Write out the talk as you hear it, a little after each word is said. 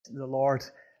the Lord,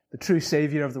 the true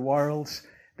Savior of the world,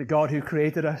 the God who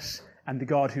created us, and the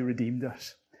God who redeemed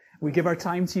us. We give our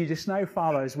time to you just now,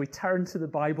 Father, as we turn to the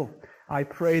Bible. I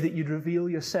pray that you'd reveal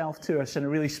yourself to us in a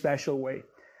really special way.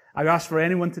 I ask for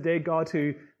anyone today, God,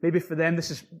 who maybe for them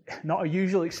this is not a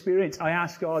usual experience. I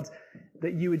ask, God,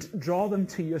 that you would draw them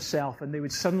to yourself and they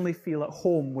would suddenly feel at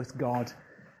home with God.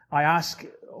 I ask,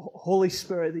 Holy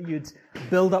Spirit, that you'd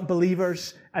build up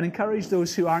believers and encourage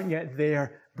those who aren't yet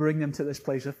there, bring them to this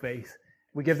place of faith.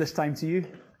 We give this time to you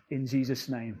in Jesus'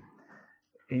 name.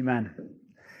 Amen.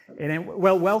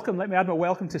 Well, welcome. Let me add my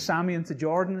welcome to Sammy and to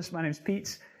Jordan. My name's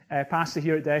Pete, pastor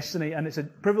here at Destiny, and it's a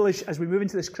privilege as we move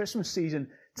into this Christmas season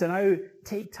to now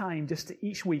take time just to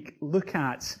each week look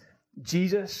at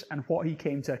Jesus and what he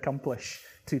came to accomplish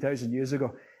 2,000 years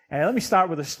ago. Let me start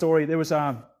with a story. There was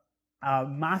a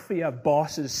mafia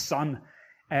boss's son,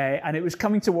 and it was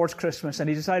coming towards Christmas, and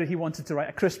he decided he wanted to write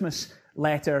a Christmas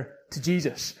letter to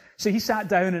Jesus. So he sat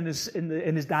down in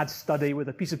his dad's study with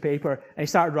a piece of paper, and he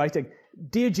started writing,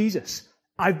 "Dear Jesus,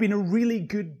 I've been a really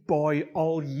good boy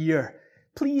all year.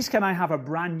 Please, can I have a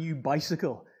brand new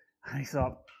bicycle?" And he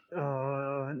thought,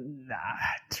 nah.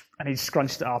 And he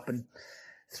scrunched it up and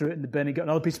threw it in the bin. He got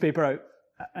another piece of paper out,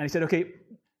 and he said, "Okay,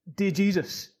 dear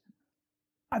Jesus,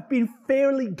 I've been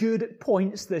fairly good at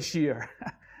points this year.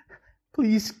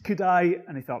 Please, could I?"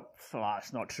 And he thought,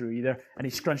 that's not true either. And he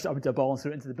scrunched it up into a ball and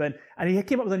threw it into the bin. And he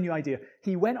came up with a new idea.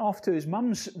 He went off to his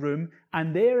mum's room,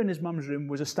 and there in his mum's room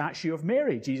was a statue of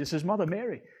Mary, Jesus' mother,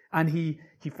 Mary. And he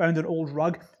found an old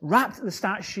rug, wrapped the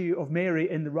statue of Mary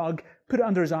in the rug, put it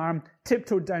under his arm,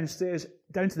 tiptoed downstairs,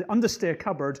 down to the understair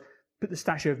cupboard, put the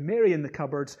statue of Mary in the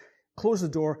cupboard, closed the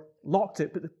door, locked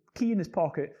it, put the key in his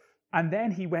pocket, and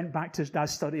then he went back to his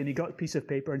dad's study and he got a piece of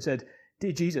paper and said,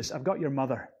 "Dear Jesus, I've got your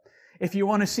mother. If you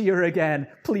want to see her again,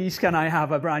 please can I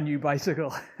have a brand new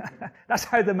bicycle?" That's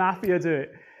how the mafia do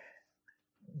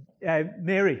it.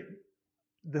 Mary,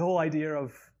 the whole idea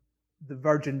of the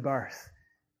virgin birth,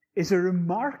 is a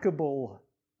remarkable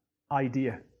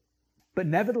idea. But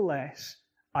nevertheless,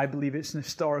 I believe it's an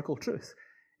historical truth.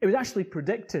 It was actually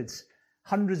predicted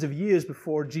hundreds of years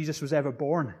before Jesus was ever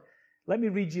born. Let me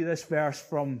read you this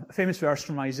verse a famous verse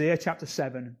from Isaiah chapter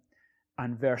 7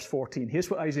 and verse 14. Here's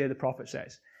what Isaiah the prophet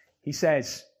says. He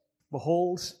says,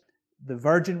 "Behold, the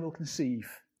virgin will conceive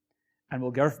and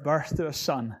will give birth to a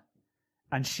son,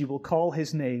 and she will call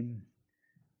his name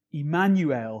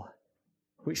Emmanuel,"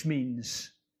 which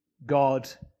means God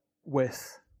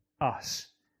with us.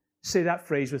 Say that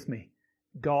phrase with me.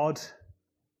 God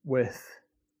with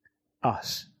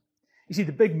us. You see,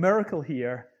 the big miracle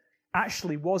here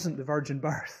actually wasn't the virgin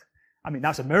birth. I mean,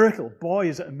 that's a miracle. Boy,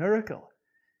 is it a miracle.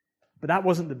 But that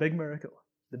wasn't the big miracle.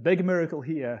 The big miracle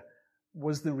here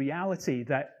was the reality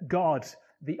that God,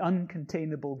 the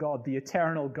uncontainable God, the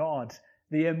eternal God,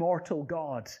 the immortal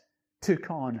God,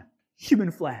 took on human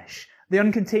flesh. The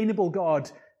uncontainable God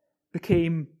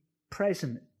became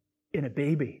present in a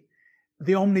baby.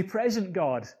 The omnipresent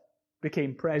God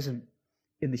became present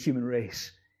in the human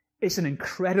race. It's an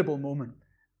incredible moment,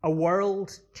 a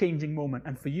world-changing moment,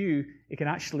 and for you, it can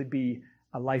actually be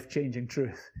a life-changing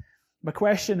truth. My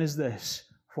question is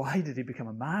this: why did he become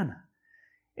a man?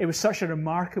 It was such a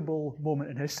remarkable moment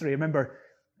in history. I remember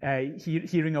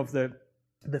hearing of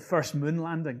the first moon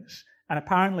landings, and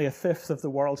apparently a fifth of the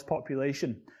world's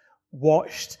population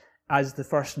watched as the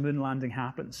first moon landing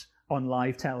happens on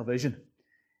live television.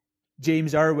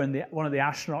 James Irwin, one of the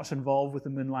astronauts involved with the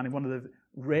moon landing, one of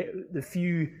the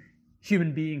few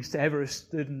human beings to ever have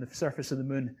stood on the surface of the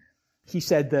moon, he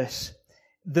said this: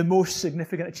 "The most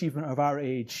significant achievement of our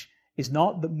age is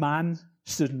not that man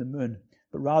stood on the moon,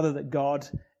 but rather that God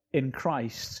in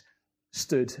Christ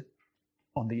stood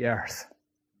on the earth."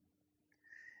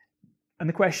 And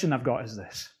the question I've got is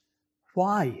this: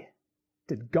 why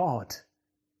did God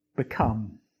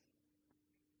become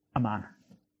a man?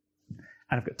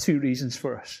 And I've got two reasons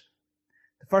for us.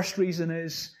 The first reason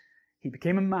is he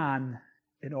became a man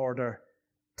in order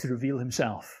to reveal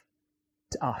himself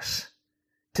to us,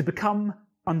 to become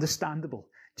understandable.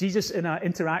 Jesus, in an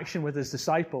interaction with his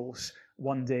disciples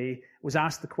one day, was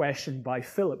asked the question by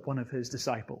Philip, one of his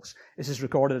disciples. This is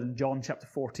recorded in John chapter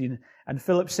 14. And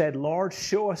Philip said, "Lord,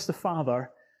 show us the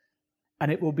Father,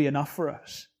 and it will be enough for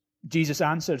us." Jesus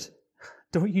answered,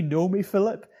 "Don't you know me,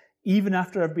 Philip? Even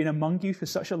after I've been among you for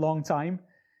such a long time?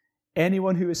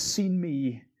 Anyone who has seen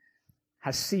me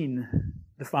has seen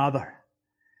the Father."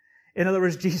 In other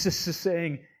words, Jesus is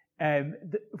saying,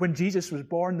 when Jesus was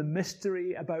born, the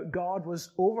mystery about God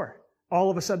was over. All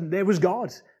of a sudden, there was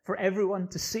God for everyone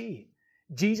to see.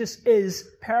 Jesus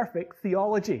is perfect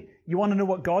theology. You want to know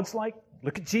what God's like?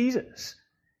 Look at Jesus.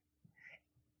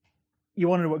 You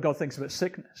want to know what God thinks about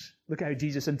sickness? Look at how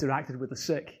Jesus interacted with the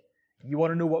sick. You want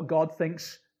to know what God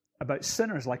thinks about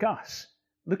sinners like us?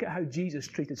 Look at how Jesus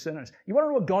treated sinners. You want to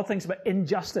know what God thinks about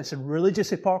injustice and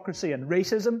religious hypocrisy and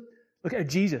racism? Look at how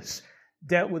Jesus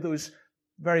dealt with those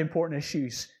very important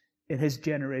issues in his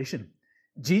generation.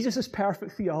 Jesus'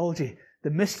 perfect theology, the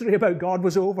mystery about God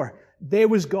was over. There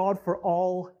was God for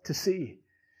all to see.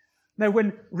 Now,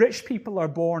 when rich people are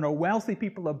born, or wealthy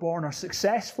people are born, or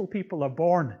successful people are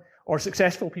born, or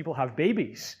successful people have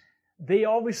babies, they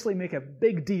obviously make a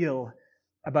big deal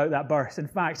about that birth. In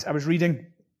fact, I was reading,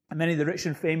 and many of the rich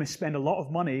and famous spend a lot of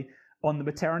money on the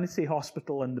maternity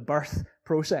hospital and the birth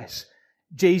process.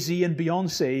 Jay-Z and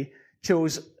Beyonce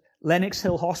chose Lenox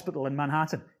Hill Hospital in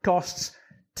Manhattan. Costs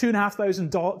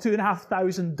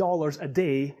 $2,500 a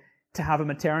day to have a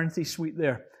maternity suite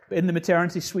there. But in the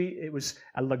maternity suite, it was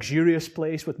a luxurious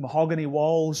place with mahogany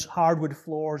walls, hardwood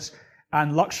floors,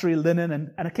 and luxury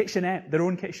linen, and a kitchenette, their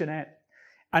own kitchenette.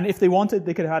 And if they wanted,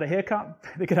 they could have had a haircut,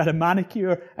 they could have had a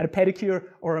manicure, and a pedicure,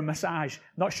 or a massage.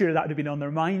 Not sure that would have been on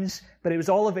their minds, but it was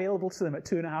all available to them at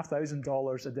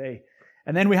 $2,500 a day.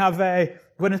 And then we have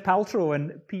Gwyneth Paltrow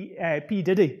and P.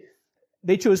 Diddy.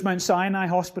 They chose Mount Sinai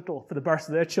Hospital for the birth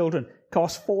of their children.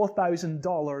 Cost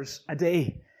 $4,000 a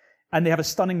day. And they have a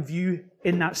stunning view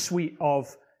in that suite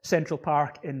of Central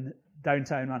Park in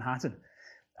downtown Manhattan.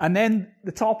 And then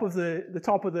the top of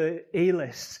the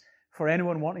A-list for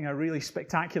anyone wanting a really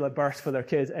spectacular birth for their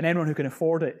kid, and anyone who can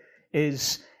afford it,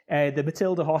 is the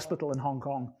Matilda Hospital in Hong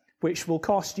Kong, which will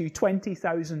cost you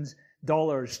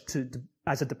 $20,000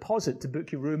 as a deposit to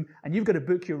book your room. And you've got to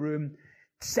book your room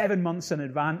 7 months in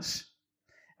advance.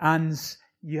 And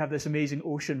you have this amazing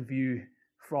ocean view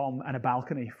and a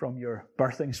balcony from your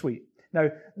birthing suite.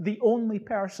 Now, the only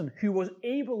person who was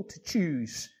able to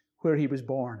choose where he was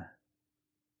born,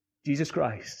 Jesus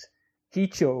Christ, he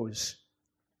chose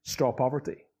straw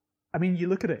poverty. I mean, you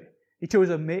look at it. He chose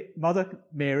a mother,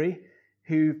 Mary,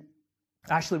 who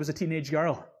actually was a teenage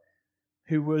girl,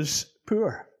 who was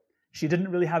poor. She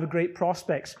didn't really have great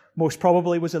prospects. Most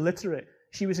probably was illiterate.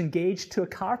 She was engaged to a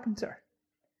carpenter.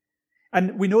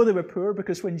 And we know they were poor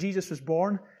because when Jesus was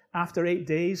born, after 8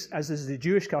 days, as is the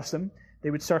Jewish custom, they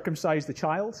would circumcise the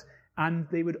child and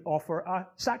they would offer a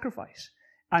sacrifice.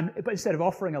 But instead of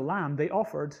offering a lamb, they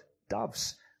offered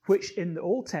doves, which in the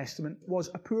Old Testament was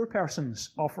a poor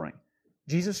person's offering.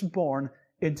 Jesus was born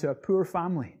into a poor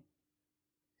family.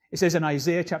 It says in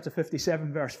Isaiah chapter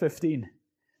 57, verse 15,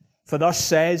 "For thus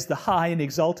says the high and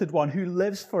exalted one who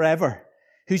lives forever,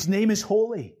 whose name is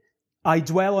holy. I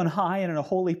dwell on high and in a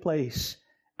holy place,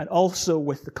 and also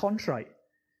with the contrite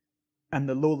and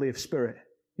the lowly of spirit."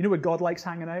 You know where God likes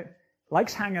hanging out? He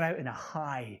likes hanging out in a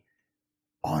high,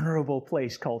 honorable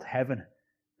place called heaven.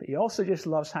 But he also just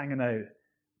loves hanging out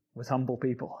with humble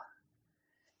people.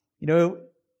 You know,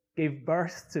 gave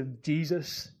birth to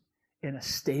Jesus in a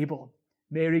stable.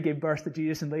 Mary gave birth to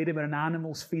Jesus and laid him in an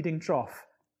animal's feeding trough.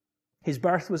 His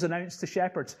birth was announced to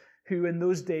shepherds, who in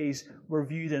those days were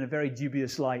viewed in a very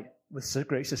dubious light with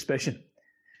great suspicion.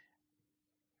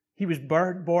 He was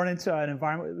born into an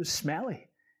environment that was smelly.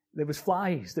 There was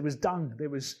flies, there was dung, there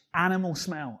was animal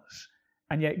smells.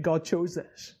 And yet God chose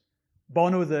this.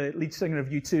 Bono, the lead singer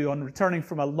of U2, on returning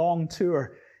from a long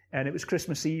tour, and it was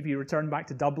Christmas Eve, he returned back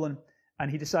to Dublin, and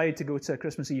he decided to go to a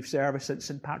Christmas Eve service at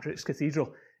St. Patrick's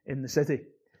Cathedral in the city.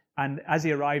 And as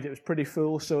he arrived, it was pretty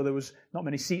full, so there was not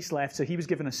many seats left, so he was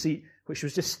given a seat which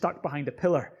was just stuck behind a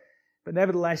pillar. But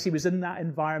nevertheless, he was in that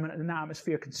environment, in that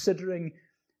atmosphere, considering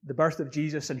the birth of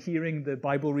Jesus and hearing the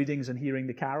Bible readings and hearing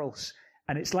the carols.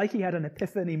 And it's like he had an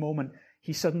epiphany moment.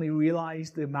 He suddenly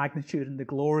realized the magnitude and the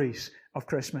glories of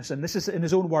Christmas. And this is, in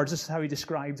his own words, this is how he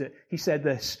described it. He said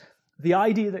this: "The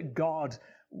idea that God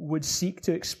would seek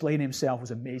to explain himself was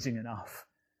amazing enough.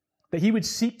 That he would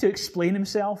seek to explain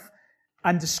himself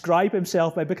and describe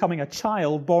himself by becoming a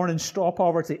child born in straw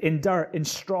poverty, in dirt, in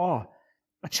straw.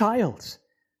 A child.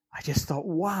 I just thought,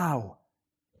 wow.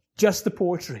 Just the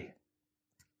poetry.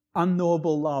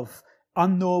 Unknowable love,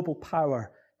 unknowable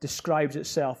power describes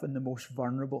itself in the most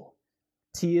vulnerable.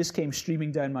 Tears came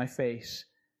streaming down my face,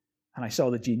 and I saw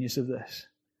the genius of this.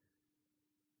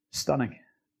 Stunning.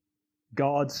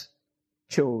 God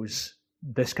chose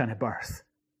this kind of birth.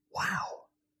 Wow.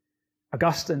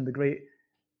 Augustine, the great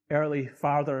early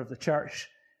father of the church,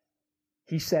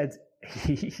 he said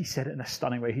it in a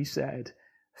stunning way. He said,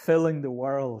 "Filling the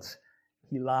world,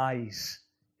 he lies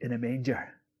in a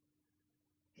manger.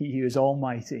 He who is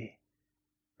almighty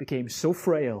became so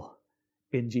frail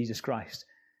in Jesus Christ."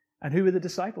 And who were the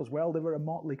disciples? Well, they were a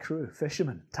motley crew: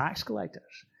 fishermen, tax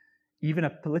collectors, even a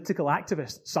political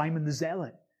activist, Simon the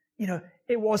Zealot. You know,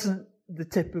 it wasn't the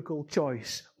typical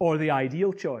choice or the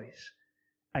ideal choice,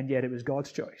 and yet it was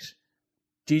God's choice.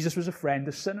 Jesus was a friend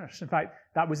of sinners. In fact,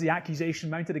 that was the accusation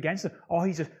mounted against him. Oh,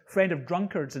 he's a friend of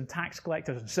drunkards and tax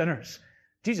collectors and sinners.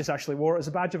 Jesus actually wore it as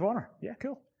a badge of honor. Yeah,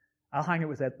 cool. I'll hang out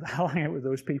with it. I'll hang out with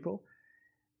those people.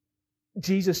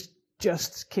 Jesus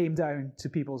just came down to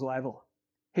people's level.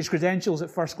 His credentials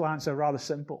at first glance are rather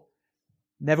simple.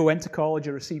 Never went to college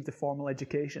or received a formal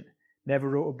education. Never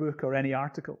wrote a book or any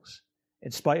articles.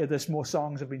 In spite of this, more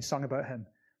songs have been sung about him,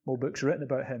 more books written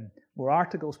about him, more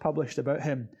articles published about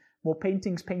him, more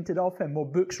paintings painted of him, more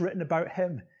books written about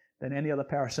him than any other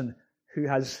person who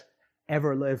has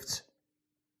ever lived.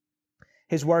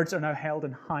 His words are now held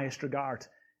in highest regard.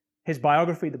 His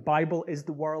biography, the Bible, is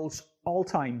the world's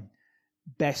all-time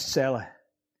bestseller.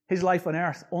 His life on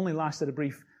earth only lasted a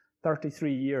brief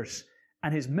 33 years,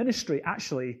 and his ministry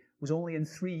actually was only in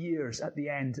 3 years at the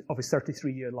end of his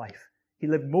 33-year life. He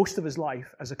lived most of his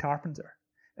life as a carpenter,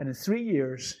 and in 3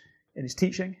 years, in his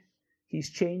teaching, he's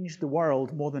changed the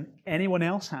world more than anyone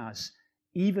else has,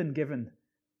 even given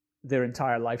their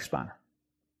entire lifespan.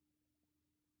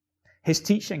 His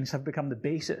teachings have become the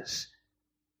basis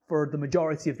for the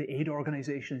majority of the aid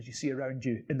organizations you see around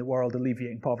you in the world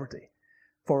alleviating poverty,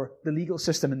 for the legal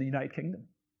system in the United Kingdom,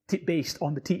 based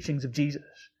on the teachings of Jesus,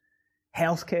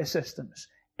 healthcare systems,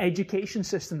 education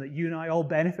system that you and I all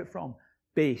benefit from,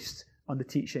 based on the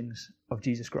teachings of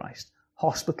Jesus Christ,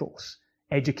 hospitals,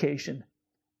 education,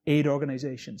 aid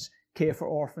organizations, care for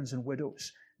orphans and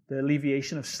widows, the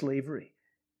alleviation of slavery,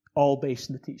 all based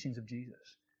on the teachings of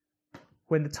Jesus.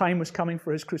 When the time was coming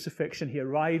for his crucifixion, he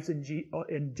arrived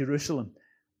in Jerusalem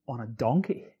on a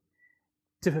donkey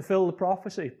to fulfill the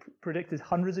prophecy predicted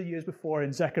hundreds of years before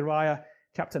in Zechariah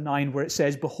chapter 9, where it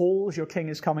says, "Behold, your king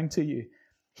is coming to you.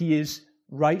 He is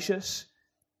righteous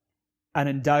and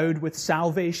endowed with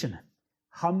salvation,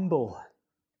 humble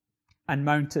and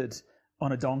mounted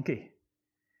on a donkey.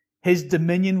 His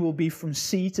dominion will be from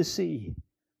sea to sea,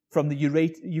 from the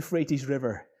Euphrates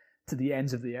River to the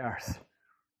ends of the earth."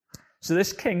 So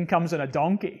this king comes on a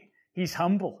donkey. He's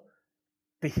humble,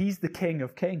 but he's the King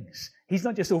of Kings. He's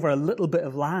not just over a little bit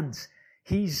of land.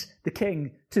 He's the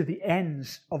king to the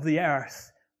ends of the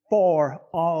earth for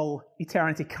all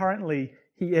eternity. Currently,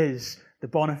 he is the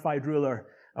bona fide ruler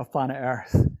of planet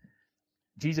Earth.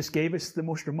 Jesus gave us the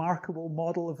most remarkable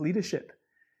model of leadership.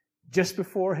 Just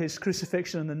before his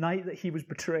crucifixion on the night that he was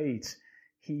betrayed,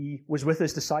 he was with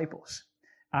his disciples.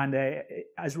 And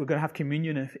as we're going to have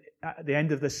communion at the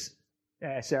end of this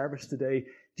service today,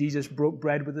 Jesus broke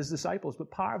bread with his disciples.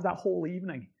 But part of that whole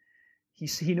evening,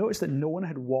 he noticed that no one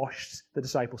had washed the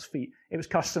disciples' feet. It was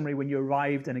customary when you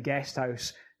arrived in a guest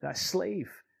house that a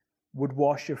slave would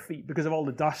wash your feet because of all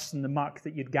the dust and the muck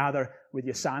that you'd gather with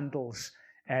your sandals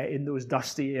in those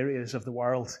dusty areas of the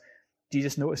world.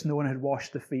 Jesus noticed no one had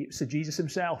washed the feet, so Jesus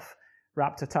himself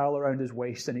wrapped a towel around his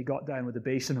waist and he got down with a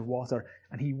basin of water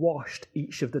and he washed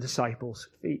each of the disciples'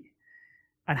 feet.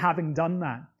 And having done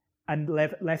that and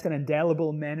left an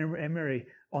indelible memory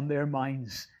on their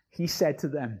minds, he said to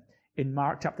them in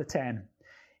Mark chapter 10,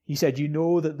 he said, "You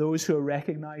know that those who are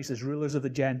recognized as rulers of the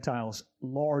Gentiles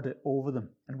lord it over them."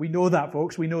 And we know that,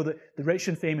 folks. We know that the rich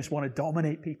and famous want to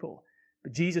dominate people.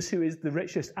 But Jesus, who is the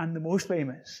richest and the most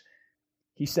famous,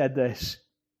 he said this,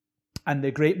 "And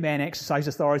the great men exercise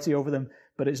authority over them,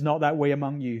 but it's not that way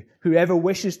among you. Whoever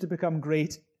wishes to become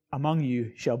great among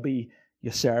you shall be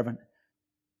your servant.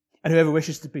 And whoever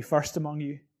wishes to be first among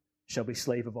you shall be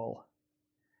slave of all.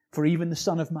 For even the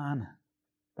Son of Man,"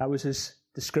 that was his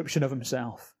description of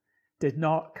himself, "did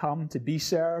not come to be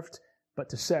served, but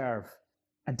to serve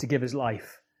and to give his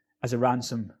life as a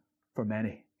ransom for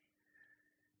many."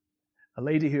 A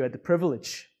lady who had the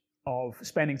privilege of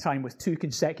spending time with 2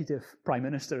 consecutive prime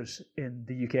ministers in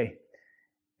the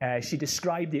UK, she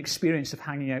described the experience of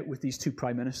hanging out with these 2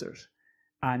 prime ministers.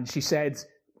 And she said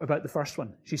about the first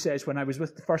one, she says, "When I was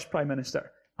with the first prime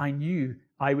minister, I knew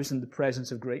I was in the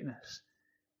presence of greatness."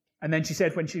 And then she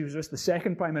said when she was with the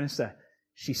second prime minister,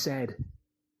 she said,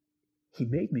 "He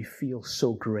made me feel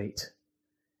so great."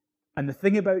 And the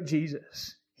thing about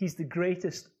Jesus, he's the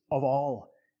greatest of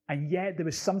all. And yet there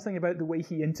was something about the way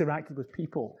he interacted with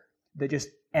people that just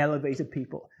elevated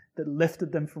people, that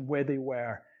lifted them from where they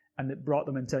were, and that brought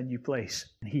them into a new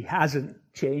place. He hasn't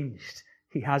changed.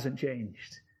 He hasn't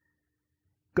changed.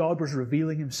 God was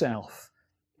revealing himself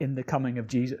in the coming of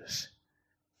Jesus.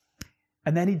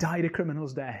 And then he died a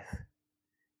criminal's death.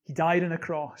 He died on a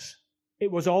cross.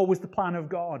 It was always the plan of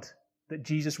God that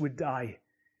Jesus would die.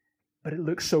 But it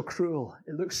looks so cruel.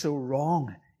 It looks so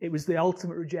wrong. It was the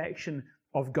ultimate rejection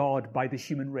of God by the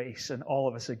human race, and all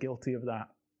of us are guilty of that.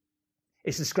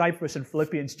 It's described for us in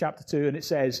Philippians chapter 2, and it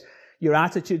says, Your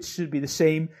attitude should be the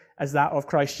same as that of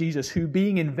Christ Jesus, who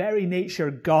being in very nature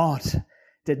God,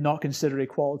 did not consider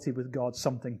equality with God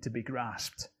something to be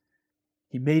grasped.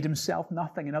 He made himself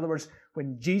nothing. In other words,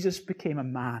 when Jesus became a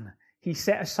man, he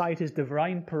set aside his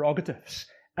divine prerogatives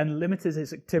and limited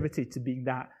his activity to being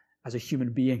that as a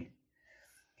human being.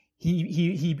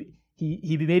 He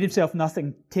made himself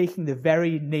nothing, taking the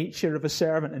very nature of a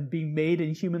servant and being made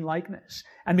in human likeness.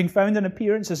 And being found in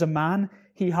appearance as a man,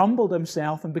 he humbled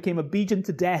himself and became obedient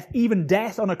to death, even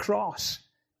death on a cross.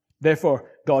 Therefore,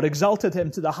 God exalted him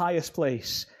to the highest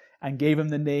place and gave him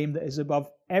the name that is above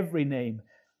every name,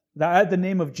 that at the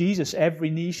name of Jesus every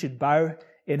knee should bow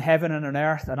in heaven and on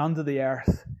earth and under the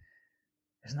earth.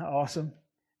 Isn't that awesome?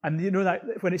 And you know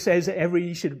that when it says that every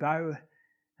knee should bow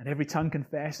and every tongue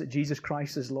confess that Jesus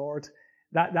Christ is Lord,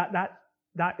 that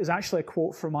is actually a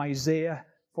quote from Isaiah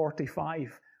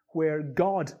 45, where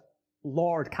God,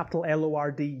 Lord, capital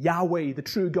Lord, Yahweh, the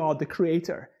true God, the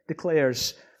Creator,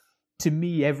 declares, "To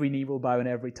me every knee will bow and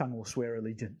every tongue will swear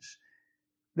allegiance."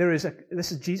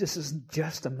 Jesus isn't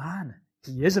just a man.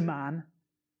 He is a man,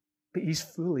 but he's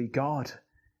fully God.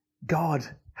 God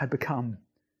had become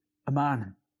a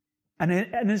man. And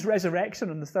in his resurrection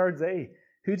on the third day,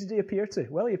 who did he appear to?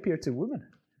 Well, he appeared to women.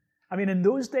 I mean, in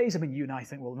those days, you and I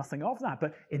think, well, nothing of that,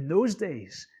 but in those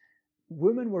days,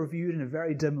 women were viewed in a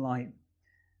very dim light.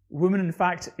 Women, in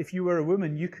fact, if you were a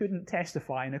woman, you couldn't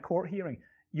testify in a court hearing.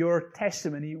 Your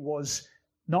testimony was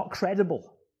not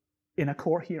credible in a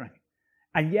court hearing.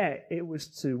 And yet, it was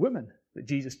to women that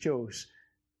Jesus chose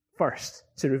first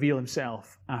to reveal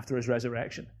himself after his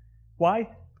resurrection.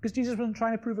 Why? Because Jesus wasn't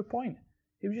trying to prove a point.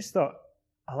 He just thought,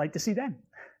 I like to see them.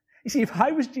 You see, if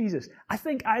I was Jesus, I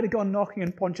think I'd have gone knocking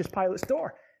on Pontius Pilate's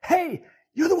door. Hey,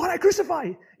 you're the one I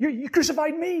crucified. You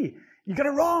crucified me. You got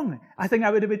it wrong. I think I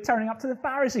would have been turning up to the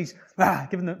Pharisees,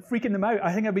 freaking them out.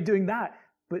 I think I'd be doing that.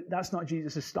 But that's not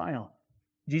Jesus' style.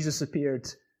 Jesus appeared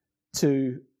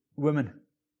to women.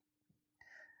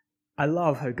 I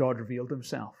love how God revealed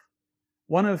himself.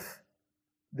 One of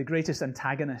the greatest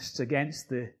antagonists against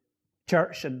the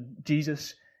church and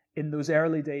Jesus in those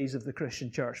early days of the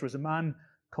Christian church was a man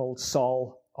called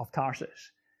Saul of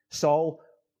Tarsus. Saul,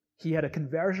 he had a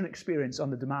conversion experience on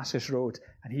the Damascus Road,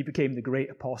 and he became the great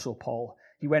apostle Paul.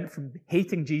 He went from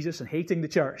hating Jesus and hating the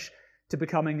church to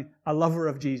becoming a lover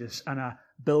of Jesus and a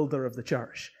builder of the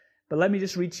church. But let me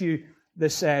just read to you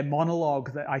this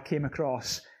monologue that I came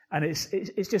across, and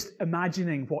it's just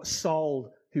imagining what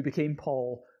Saul, who became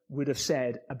Paul, would have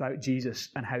said about Jesus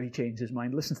and how he changed his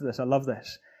mind. Listen to this. I love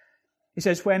this. He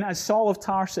says, "When, as Saul of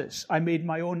Tarsus, I made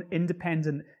my own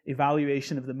independent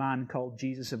evaluation of the man called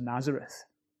Jesus of Nazareth.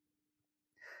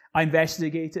 I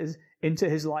investigated into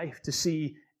his life to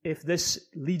see if this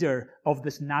leader of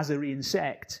this Nazarene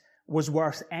sect was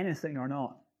worth anything or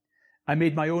not. I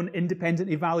made my own independent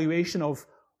evaluation of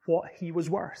what he was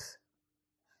worth.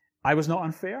 I was not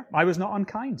unfair. I was not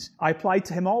unkind. I applied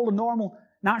to him all the normal,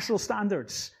 natural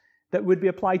standards that would be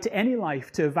applied to any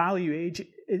life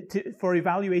for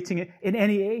evaluating it in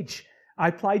any age. I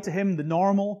applied to him the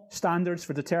normal standards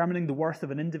for determining the worth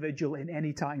of an individual in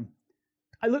any time.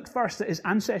 I looked first at his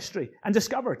ancestry and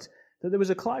discovered that there was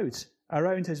a cloud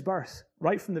around his birth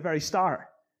right from the very start.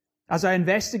 As I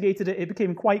investigated it, it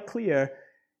became quite clear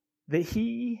that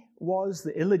he was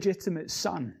the illegitimate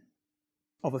son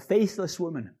of a faithless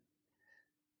woman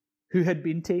who had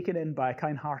been taken in by a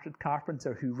kind-hearted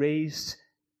carpenter who raised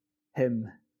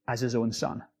him as his own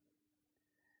son.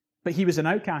 But he was an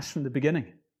outcast from the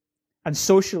beginning, and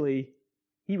socially,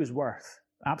 he was worth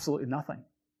absolutely nothing.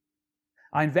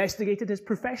 I investigated his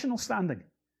professional standing,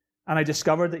 and I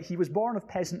discovered that he was born of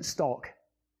peasant stock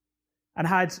and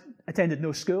had attended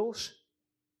no schools.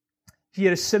 He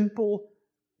had a simple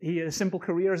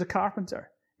career as a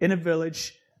carpenter in a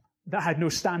village that had no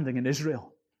standing in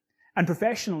Israel. And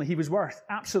professionally, he was worth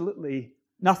absolutely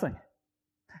nothing.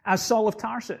 As Saul of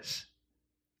Tarsus,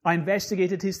 I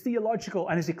investigated his theological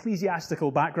and his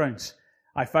ecclesiastical backgrounds.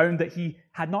 I found that he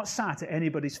had not sat at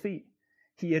anybody's feet.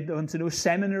 He had gone to no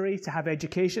seminary to have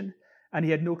education, and he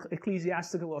had no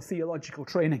ecclesiastical or theological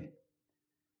training.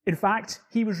 In fact,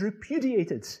 he was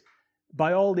repudiated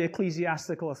by all the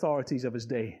ecclesiastical authorities of his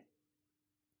day.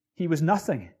 He was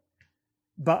nothing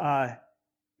but an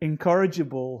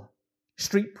incorrigible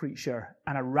street preacher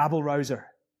and a rabble-rouser.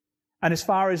 And as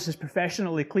far as his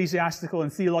professional, ecclesiastical,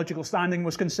 and theological standing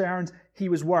was concerned, he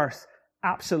was worth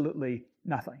absolutely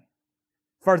nothing.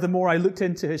 Furthermore, I looked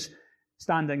into his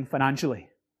standing financially.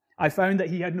 I found that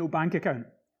he had no bank account,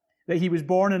 that he was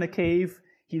born in a cave,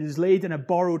 he was laid in a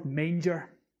borrowed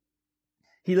manger,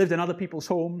 he lived in other people's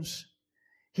homes,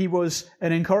 he was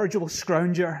an incorrigible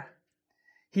scrounger,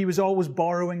 He was always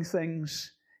borrowing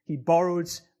things. He borrowed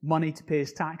money to pay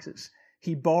his taxes.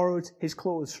 He borrowed his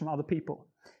clothes from other people.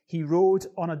 He rode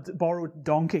on a borrowed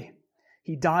donkey.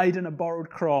 He died on a borrowed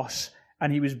cross,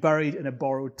 and he was buried in a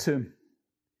borrowed tomb.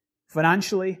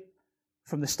 Financially,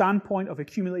 from the standpoint of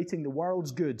accumulating the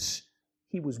world's goods,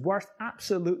 he was worth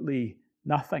absolutely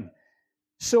nothing.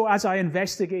 So as I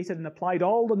investigated and applied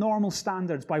all the normal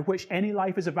standards by which any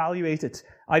life is evaluated,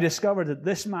 I discovered that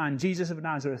this man, Jesus of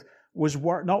Nazareth, was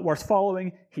not worth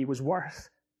following. He was worth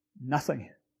nothing.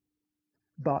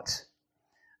 But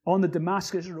on the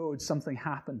Damascus road, something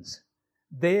happens.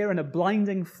 There, in a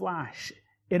blinding flash,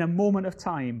 in a moment of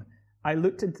time, I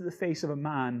looked into the face of a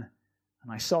man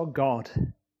and I saw God.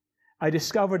 I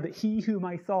discovered that he whom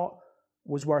I thought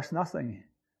was worth nothing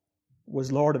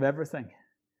was Lord of everything.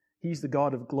 He's the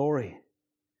God of glory.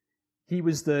 He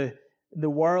was the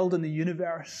world and the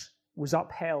universe was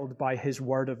upheld by his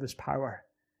word of his power.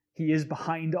 He is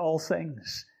behind all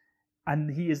things, and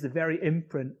he is the very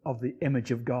imprint of the image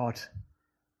of God.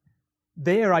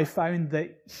 There I found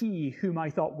that he whom I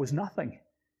thought was nothing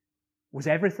was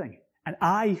everything, and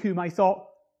I whom I thought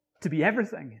to be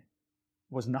everything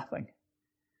was nothing.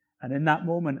 And in that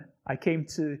moment, I came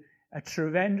to a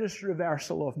tremendous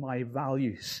reversal of my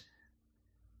values.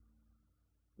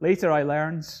 Later I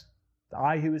learned that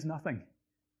I who is nothing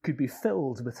could be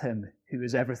filled with him who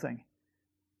is everything.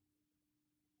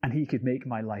 And he could make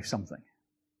my life something.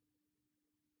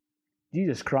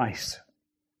 Jesus Christ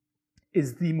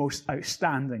is the most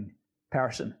outstanding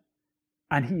person.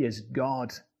 And he is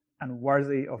God and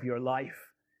worthy of your life,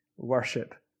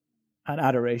 worship, and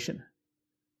adoration.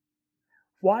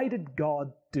 Why did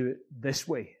God do it this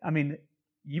way? I mean,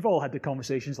 you've all had the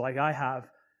conversations like I have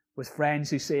with friends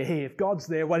who say, hey, if God's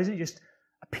there, why doesn't he just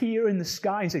appear in the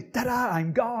sky and say, ta-da,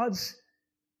 I'm God's?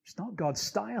 It's not God's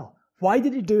style. Why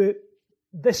did he do it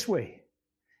this way?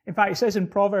 In fact, it says in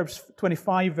Proverbs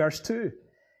 25, verse 2,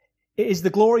 it is the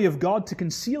glory of God to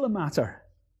conceal a matter.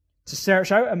 To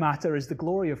search out a matter is the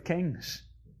glory of kings.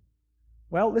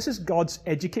 Well, this is God's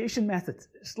education method.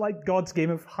 It's like God's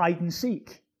game of hide and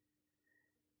seek.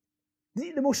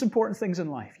 The most important things in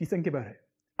life, you think about it,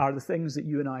 are the things that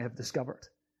you and I have discovered,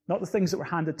 not the things that were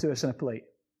handed to us on a plate.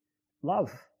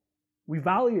 Love. We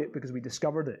value it because we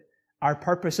discovered it. Our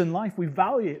purpose in life, we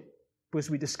value it because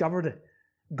we discovered it.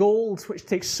 Gold, which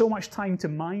takes so much time to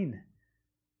mine,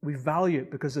 we value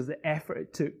it because of the effort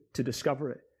it took to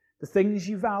discover it. The things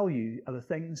you value are the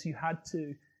things you had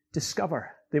to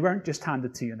discover. They weren't just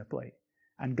handed to you on a plate.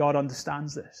 And God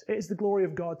understands this. It is the glory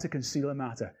of God to conceal a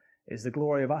matter. It is the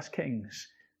glory of us kings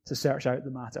to search out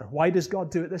the matter. Why does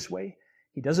God do it this way?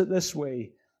 He does it this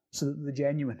way so that the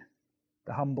genuine,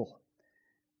 the humble,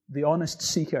 the honest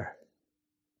seeker,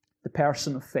 the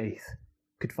person of faith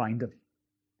could find him.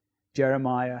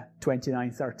 Jeremiah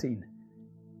 29:13.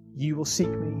 You will seek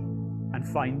me and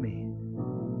find me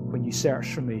when you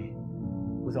search for me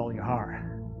with all your heart.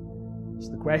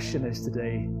 So the question is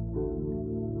today,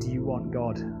 do you want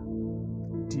God?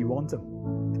 Do you want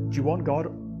him? Do you want God,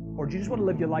 or do you just want to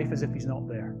live your life as if he's not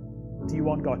there? Do you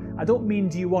want God? I don't mean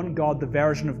do you want God, the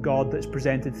version of God that's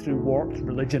presented through warped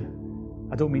religion.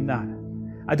 I don't mean that.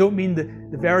 I don't mean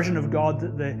the version of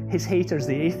God that his haters,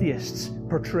 the atheists,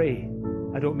 portray.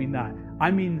 I don't mean that.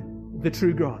 I mean the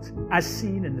true God, as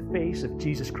seen in the face of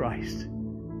Jesus Christ.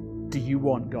 Do you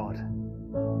want God?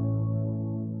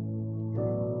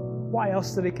 Why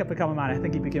else did he become a man? I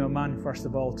think he became a man, first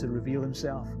of all, to reveal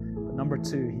himself. But number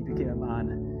two, he became a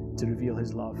man to reveal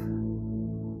his love.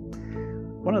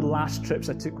 One of the last trips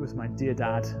I took with my dear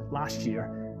dad last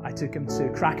year, I took him to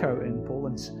Krakow in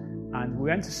Poland, and we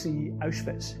went to see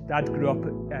Auschwitz. Dad grew up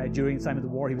during the time of the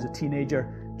war. He was a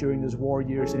teenager during those war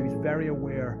years, and he was very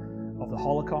aware of the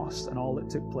Holocaust and all that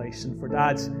took place. And for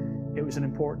Dad, it was an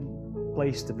important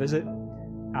place to visit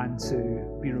and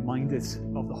to be reminded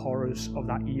of the horrors of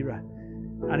that era.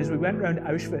 And as we went around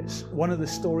Auschwitz, one of the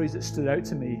stories that stood out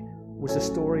to me was the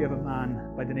story of a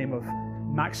man by the name of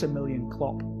Maximilian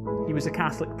Klopp. He was a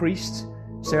Catholic priest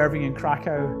serving in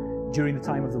Krakow during the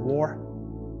time of the war.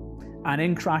 And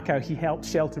in Krakow, he helped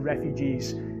shelter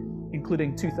refugees,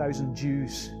 including 2,000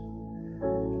 Jews.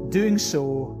 Doing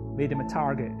so made him a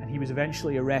target, and he was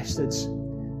eventually arrested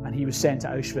and he was sent to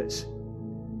Auschwitz.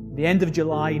 At the end of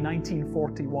July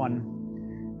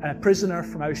 1941, a prisoner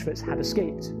from Auschwitz had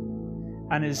escaped.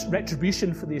 And as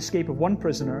retribution for the escape of one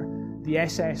prisoner, the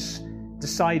SS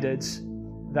decided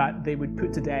that they would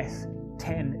put to death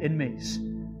 10 inmates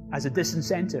as a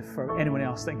disincentive for anyone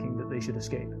else thinking that they should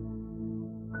escape.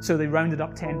 So they rounded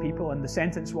up 10 people, and the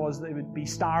sentence was that they would be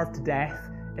starved to death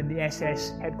in the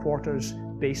SS headquarters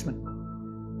basement.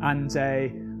 And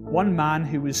one man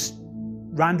who was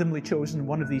randomly chosen,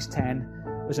 one of these 10,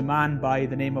 was a man by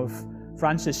the name of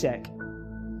František.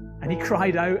 And he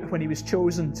cried out when he was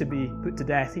chosen to be put to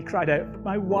death. He cried out,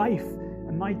 "My wife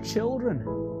and my children."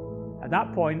 At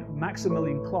that point,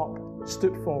 Maximilian Klopp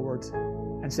stood forward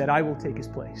and said, "I will take his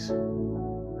place."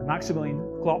 And Maximilian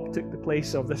Klopp took the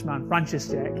place of this man,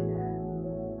 František,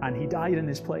 and he died in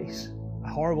his place. A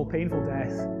horrible, painful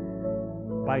death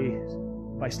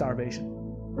by starvation.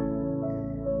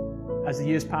 As the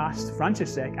years passed,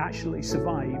 František actually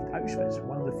survived Auschwitz,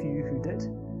 one of the few who did.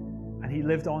 And he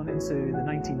lived on into the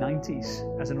 1990s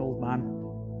as an old man.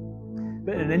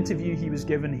 But in an interview he was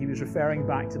given, he was referring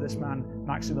back to this man,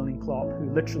 Maximilian Klopp,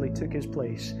 who literally took his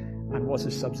place and was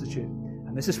his substitute.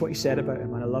 And this is what he said about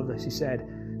him, and I love this. He said,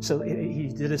 so he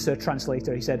did as a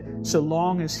translator, he said, "So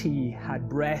long as he had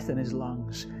breath in his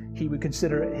lungs, he would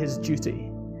consider it his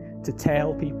duty to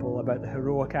tell people about the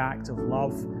heroic act of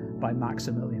love by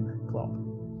Maximilian Klopp."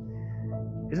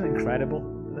 Isn't it incredible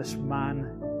that this man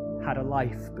had a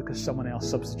life because someone else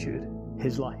substituted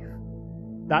his life?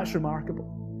 That's remarkable.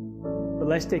 But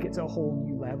let's take it to a whole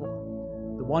new level.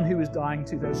 The one who was dying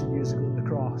 2,000 years ago at the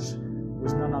cross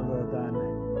was none other than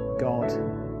God,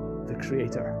 the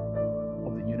creator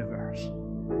of the universe.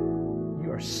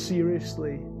 You are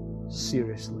seriously,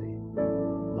 seriously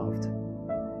loved.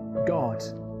 God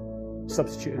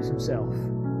substituted himself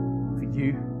for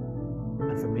you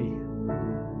and for me.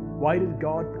 Why did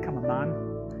God become a man?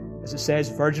 As it says,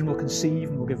 virgin will conceive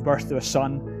and will give birth to a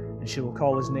son, and she will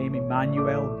call his name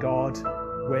Emmanuel, God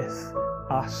with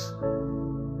us.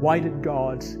 Why did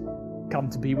God come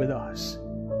to be with us?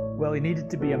 Well, he needed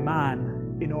to be a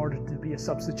man in order to be a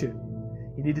substitute.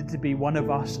 He needed to be one of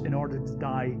us in order to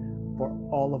die for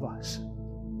all of us.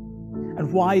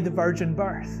 And why the virgin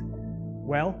birth?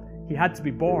 Well, he had to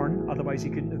be born, otherwise he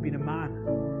couldn't have been a man.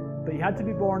 But he had to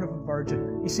be born of a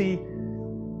virgin. You see,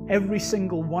 every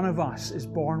single one of us is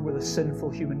born with a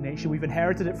sinful human nature. We've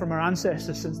inherited it from our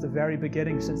ancestors since the very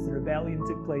beginning, since the rebellion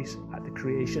took place at the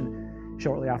creation,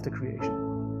 shortly after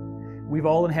creation. We've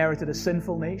all inherited a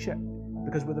sinful nature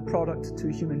because we're the product of two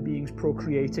human beings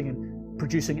procreating and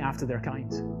producing after their kind.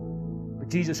 But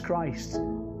Jesus Christ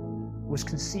was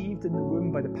conceived in the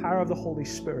womb by the power of the Holy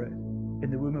Spirit in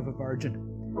the womb of a virgin.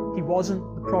 He wasn't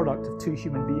the product of two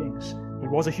human beings. He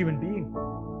was a human being.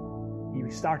 He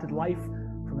started life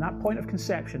from that point of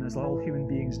conception, as all human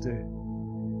beings do.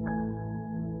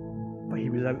 But he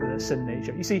was out with a sin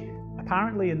nature. You see,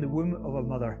 apparently in the womb of a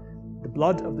mother, the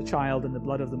blood of the child and the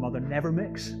blood of the mother never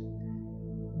mix.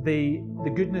 The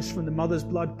goodness from the mother's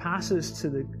blood passes to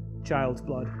the child's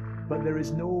blood, but there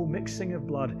is no mixing of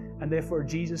blood, and therefore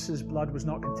Jesus' blood was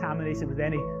not contaminated with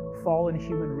any fallen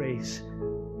human race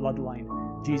bloodline.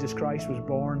 Jesus Christ was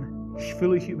born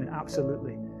fully human,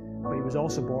 absolutely, but he was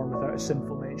also born without a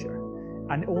sinful nature.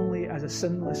 And only as a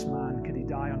sinless man could he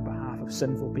die on behalf of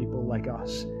sinful people like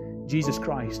us. Jesus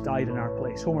Christ died in our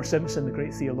place. Homer Simpson, the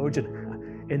great theologian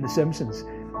in The Simpsons,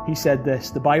 he said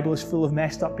this: "The Bible is full of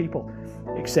messed up people,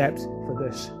 except for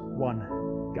this one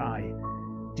guy.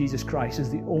 Jesus Christ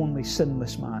is the only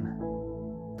sinless man."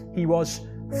 He was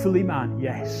fully man,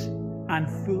 yes, and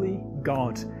fully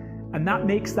God. And that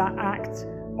makes that act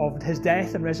of his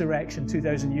death and resurrection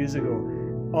 2,000 years ago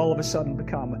all of a sudden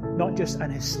become not just an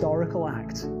historical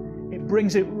act, it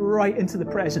brings it right into the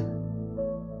present.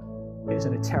 It is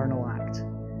an eternal act.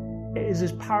 It is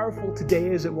as powerful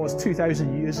today as it was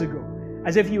 2,000 years ago,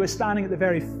 as if you were standing at the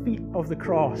very feet of the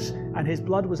cross and his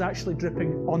blood was actually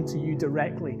dripping onto you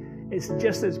directly. It's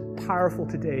just as powerful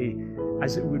today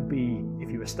as it would be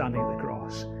if you were standing at the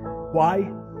cross.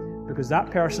 Why? Because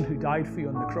that person who died for you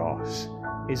on the cross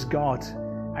is God.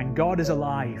 And God is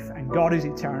alive, and God is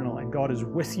eternal, and God is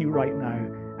with you right now,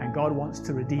 and God wants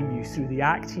to redeem you through the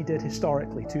act he did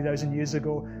historically 2,000 years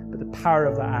ago, but the power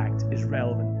of that act is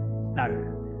relevant now.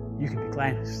 You can be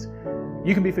cleansed.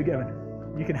 You can be forgiven.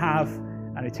 You can have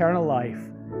an eternal life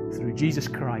through Jesus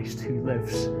Christ who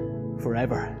lives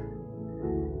forever.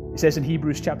 It says in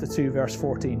Hebrews chapter 2, verse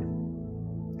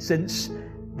 14, "Since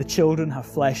the children have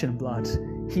flesh and blood,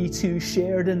 he too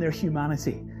shared in their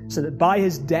humanity, so that by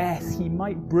his death he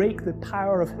might break the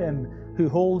power of him who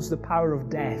holds the power of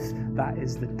death, that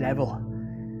is the devil."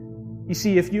 You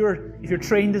see, if you're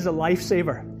trained as a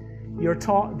lifesaver, you're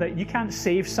taught that you can't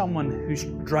save someone who's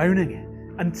drowning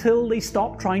until they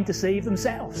stop trying to save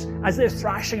themselves. As they're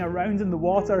thrashing around in the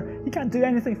water, you can't do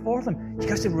anything for them. You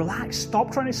got to relax,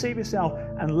 stop trying to save yourself,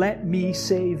 and let me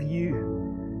save you.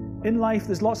 In life,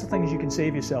 there's lots of things you can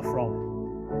save yourself from.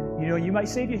 You know, you might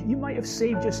have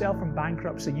saved yourself from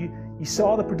bankruptcy. You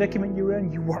saw the predicament you were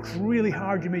in, you worked really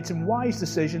hard, you made some wise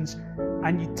decisions,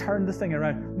 and you turned the thing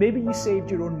around. Maybe you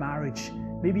saved your own marriage.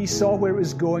 Maybe you saw where it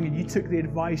was going and you took the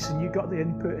advice and you got the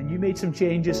input and you made some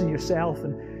changes in yourself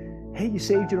and, hey, you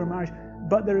saved your marriage.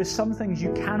 But there is some things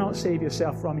you cannot save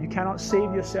yourself from. You cannot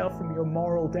save yourself from your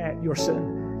moral debt, your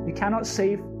sin. You cannot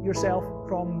save yourself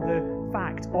from the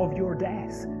fact of your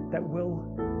death that will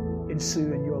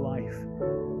ensue in your life.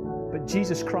 But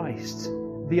Jesus Christ,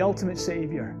 the ultimate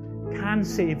Savior, can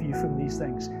save you from these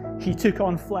things. He took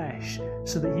on flesh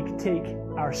so that He could take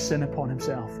our sin upon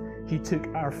Himself. He took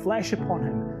our flesh upon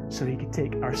Him so He could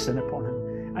take our sin upon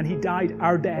Him. And He died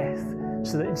our death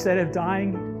so that instead of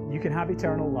dying, you can have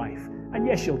eternal life. And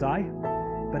yes, you'll die,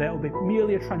 but it'll be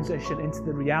merely a transition into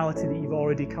the reality that you've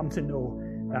already come to know,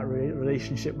 that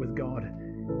relationship with God.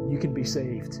 You can be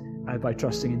saved by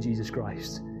trusting in Jesus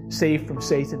Christ. Saved from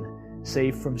Satan,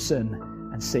 saved from sin,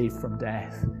 and saved from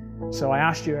death. So I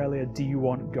asked you earlier, do you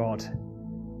want God?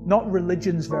 Not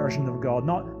religion's version of God,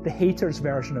 not the hater's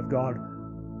version of God,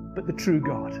 but the true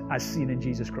God as seen in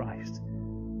Jesus Christ.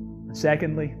 And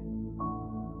secondly,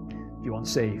 do you want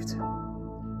saved?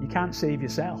 You can't save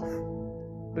yourself.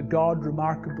 But God,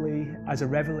 remarkably, as a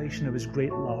revelation of His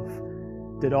great love,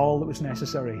 did all that was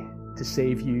necessary to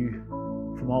save you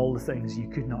from all the things you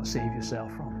could not save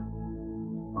yourself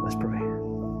from. Let's pray.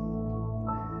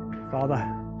 Father,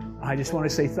 I just want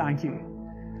to say thank you.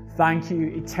 Thank you,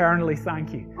 eternally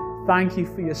thank you. Thank you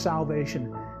for your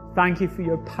salvation. Thank you for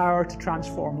your power to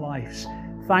transform lives.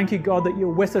 Thank you, God, that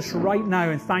you're with us right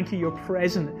now, and thank you you're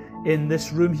present in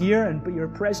this room here, but you're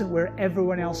present where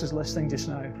everyone else is listening just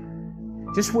now.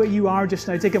 Just where you are just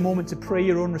now, take a moment to pray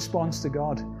your own response to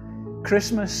God.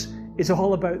 Christmas is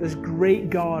all about this great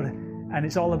God, and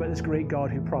it's all about this great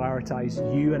God who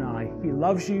prioritized you and I. He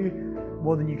loves you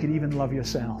more than you could even love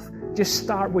yourself. Just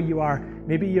start where you are.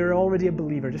 Maybe you're already a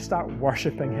believer. Just start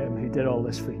worshiping Him who did all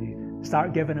this for you.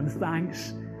 Start giving Him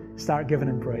thanks. Start giving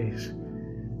Him praise.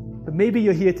 But maybe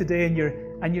you're here today and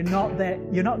you're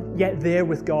not yet there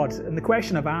with God. And the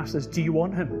question I've asked is, do you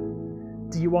want Him?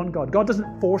 Do you want God? God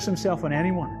doesn't force Himself on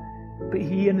anyone, but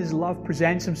He in His love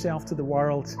presents Himself to the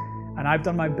world, and I've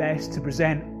done my best to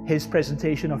present His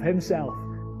presentation of Himself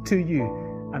to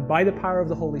you. And by the power of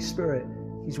the Holy Spirit,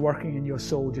 He's working in your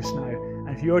soul just now. And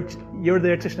if you're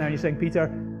there just now and you're saying,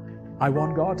 Peter, I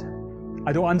want God.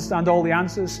 I don't understand all the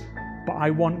answers, but I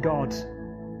want God,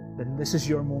 then this is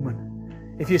your moment.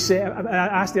 If you say, I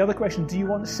ask the other question, do you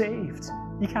want saved?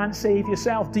 You can't save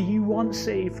yourself. Do you want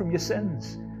saved from your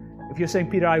sins? If you're saying,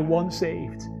 Peter, I want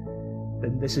saved,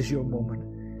 then this is your moment.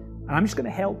 And I'm just going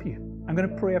to help you. I'm going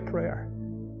to pray a prayer.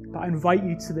 But I invite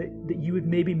you to that you would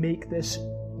maybe make this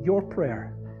your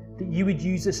prayer, that you would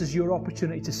use this as your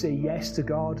opportunity to say yes to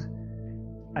God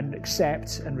and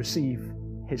accept and receive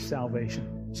His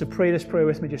salvation. So pray this prayer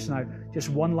with me just now, just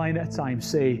one line at a time.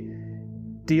 Say,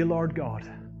 Dear Lord God,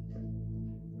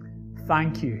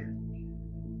 thank you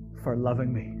for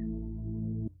loving me.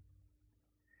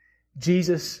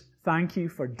 Jesus, thank you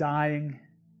for dying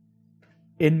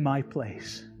in my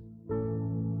place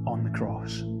on the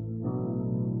cross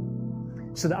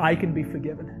so that I can be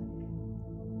forgiven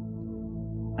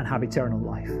and have eternal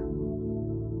life.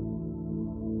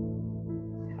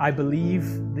 I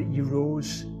believe that you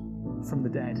rose from the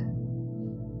dead.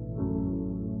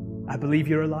 I believe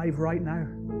you're alive right now.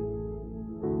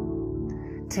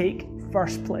 Take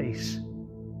first place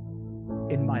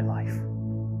in my life.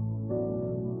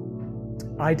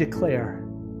 I declare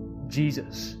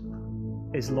Jesus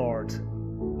is Lord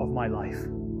of my life.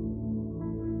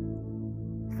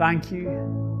 Thank you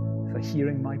for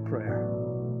hearing my prayer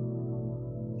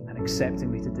and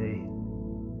accepting me today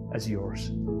as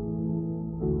yours.